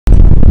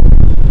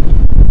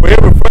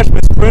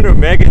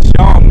Maygan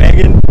Shaw.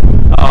 Maygan,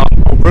 a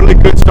really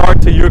good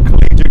start to your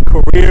collegiate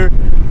career.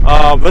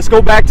 Let's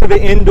go back to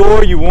the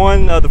indoor. You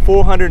won the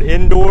 400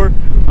 indoor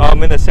in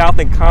the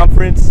Southern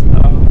Conference.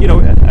 You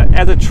know,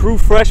 as a true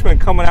freshman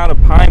coming out of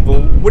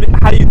Pineville,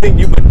 how do you think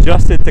you've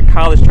adjusted to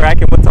college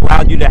track, and what's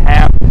allowed you to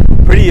have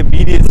pretty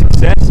immediate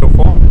success so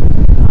far?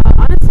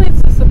 Honestly,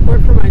 it's the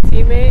support from my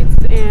teammates,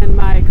 and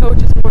my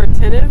coach is more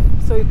attentive,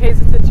 so he pays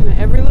attention to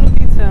every little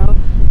detail.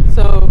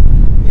 So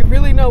you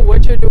really know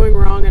what you're doing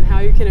wrong and how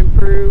you can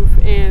improve,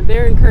 and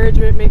their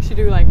encouragement makes you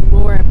do like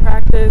more at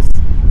practice.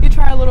 You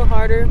try a little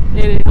harder, and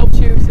it helps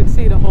you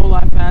succeed a whole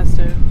lot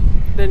faster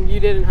than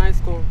you did in high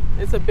school.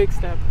 It's a big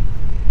step.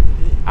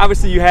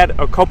 Obviously, you had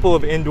a couple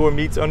of indoor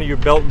meets under your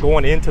belt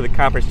going into the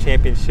conference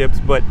championships,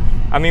 but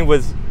I mean,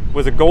 was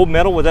a gold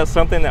medal, was that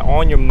something that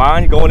on your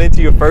mind going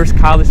into your first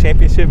college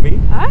championship meet?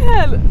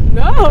 I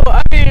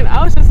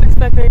was just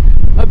expecting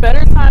a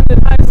better time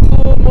than high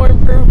school, more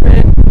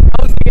improvement.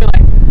 I was thinking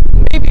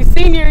like maybe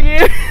senior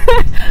year,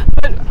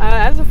 but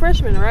as a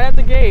freshman, right at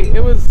the gate,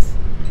 it was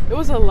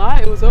a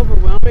lot. It was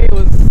overwhelming.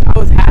 I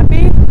was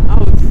happy. I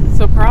was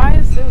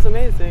surprised. It was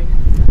amazing.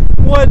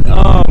 What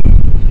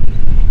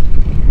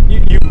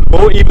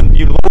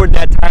you lowered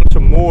that time to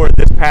more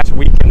this past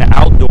week in the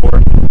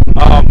outdoor.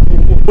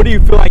 What do you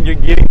feel like you're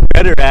getting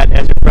better at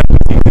as your freshman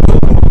season goes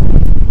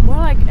along? More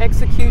like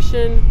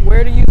execution,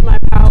 where to use my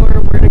power,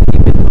 where to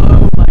keep it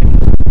low, like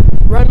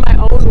run my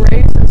own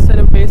race instead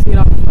of basing it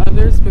off of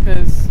others,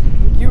 because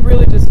you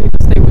really just need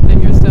to stay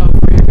within yourself,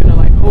 where you're gonna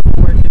like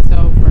overwork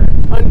yourself or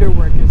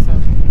underwork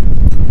yourself.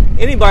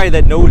 Anybody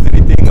that knows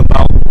anything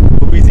about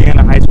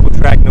Louisiana high school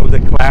track knows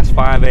that Class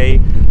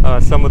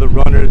 5A, some of the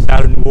runners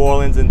out of New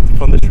Orleans and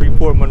from the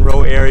Shreveport,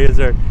 Monroe areas,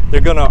 they're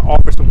going to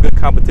offer some good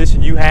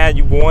competition. You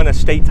won a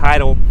state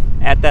title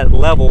at that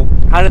level.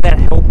 How did that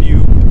help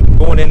you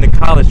going into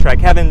college track,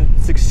 having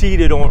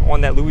succeeded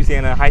on that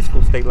Louisiana high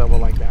school state level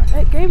like that?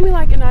 It gave me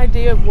like an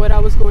idea of what I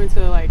was going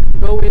to like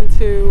go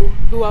into,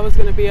 who I was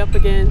going to be up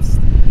against.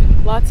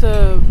 Lots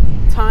of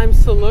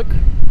times to look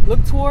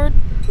toward,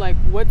 like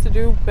what to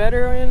do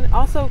better, and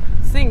also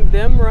seeing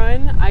them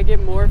run, I get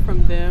more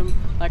from them.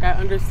 Like I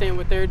understand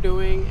what they're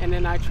doing, and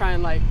then I try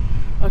and like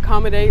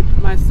accommodate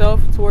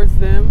myself towards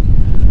them.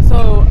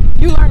 So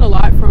you learn a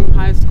lot from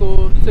high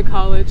school to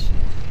college.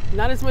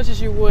 Not as much as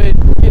you would,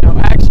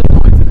 actually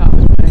going to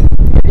college,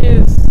 but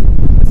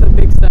it's a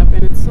big step,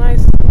 and it's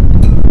nice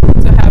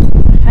to have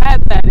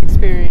had that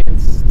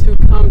experience to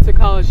come to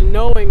college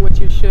knowing what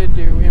you should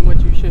do and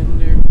what you shouldn't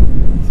do.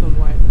 So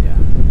yeah.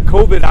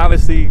 COVID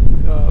obviously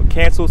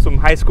canceled some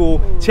high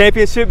school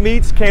championship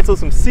meets, canceled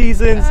some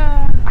seasons.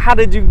 How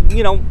did you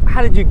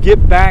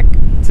get back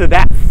to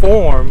that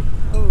form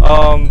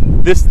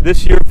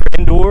this year for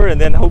indoor, and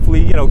then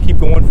hopefully keep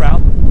going for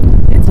outdoor?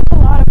 It took a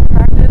lot of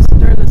practice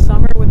during the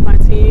summer with my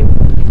team.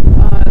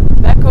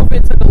 That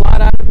COVID took a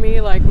lot out of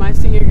me. Like my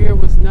senior year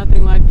was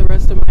nothing like the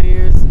rest of my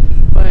years,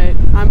 but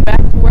I'm back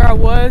to where I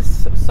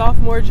was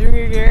sophomore,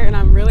 junior year, and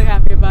I'm really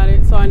happy about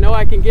it. So I know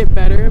I can get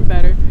better and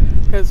better,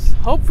 because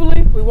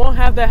hopefully we won't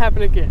have that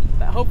happen again.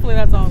 Hopefully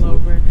that's all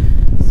over.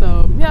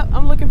 So yeah,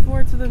 I'm looking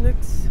forward to the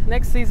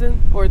next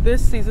season, or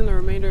this season, the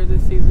remainder of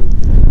this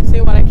season,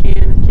 seeing what I can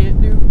and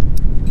can't do.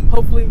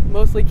 Hopefully,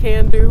 mostly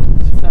can do.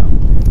 So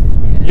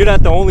yeah. You're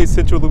not the only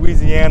Central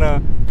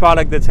Louisiana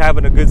product that's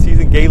having a good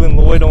season. Galen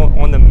Lloyd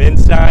on the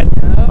men's side.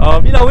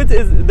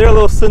 There a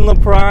little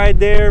Sinla pride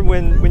there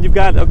when you've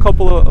got a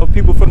couple of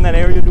people from that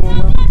area doing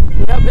well?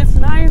 Yep, it's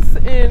nice,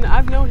 and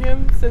I've known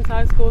him since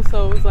high school,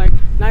 so it's like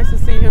nice to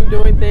see him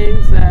doing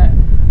things that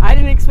I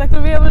didn't expect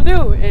to be able to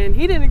do, and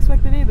he didn't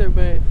expect it either,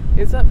 but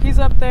he's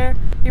up there.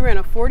 He ran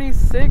a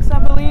 46, I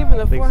believe, in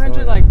the 400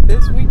 so, yeah. Like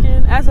this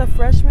weekend. As a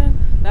freshman,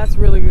 that's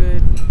really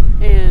good.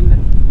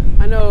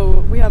 And I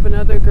know we have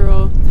another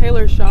girl,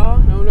 Taylor Shaw.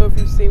 I don't know if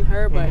you've seen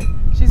her, but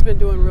she's been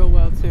doing real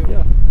well too.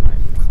 Yeah.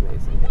 It's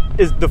amazing.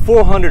 Is the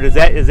 400, is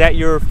that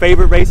your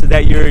favorite race? Is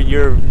that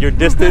your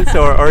distance,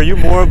 or are you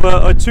more of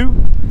a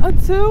 2? A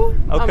 2.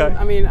 Okay.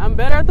 I'm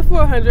better at the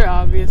 400,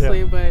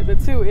 obviously, but the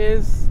 2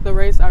 is the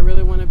race I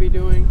really want to be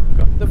doing.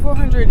 Okay. The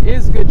 400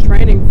 is good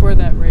training for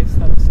that race,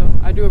 though, so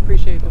I do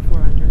appreciate the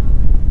 400.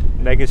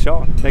 Maygan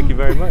Shaw, thank you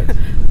very much.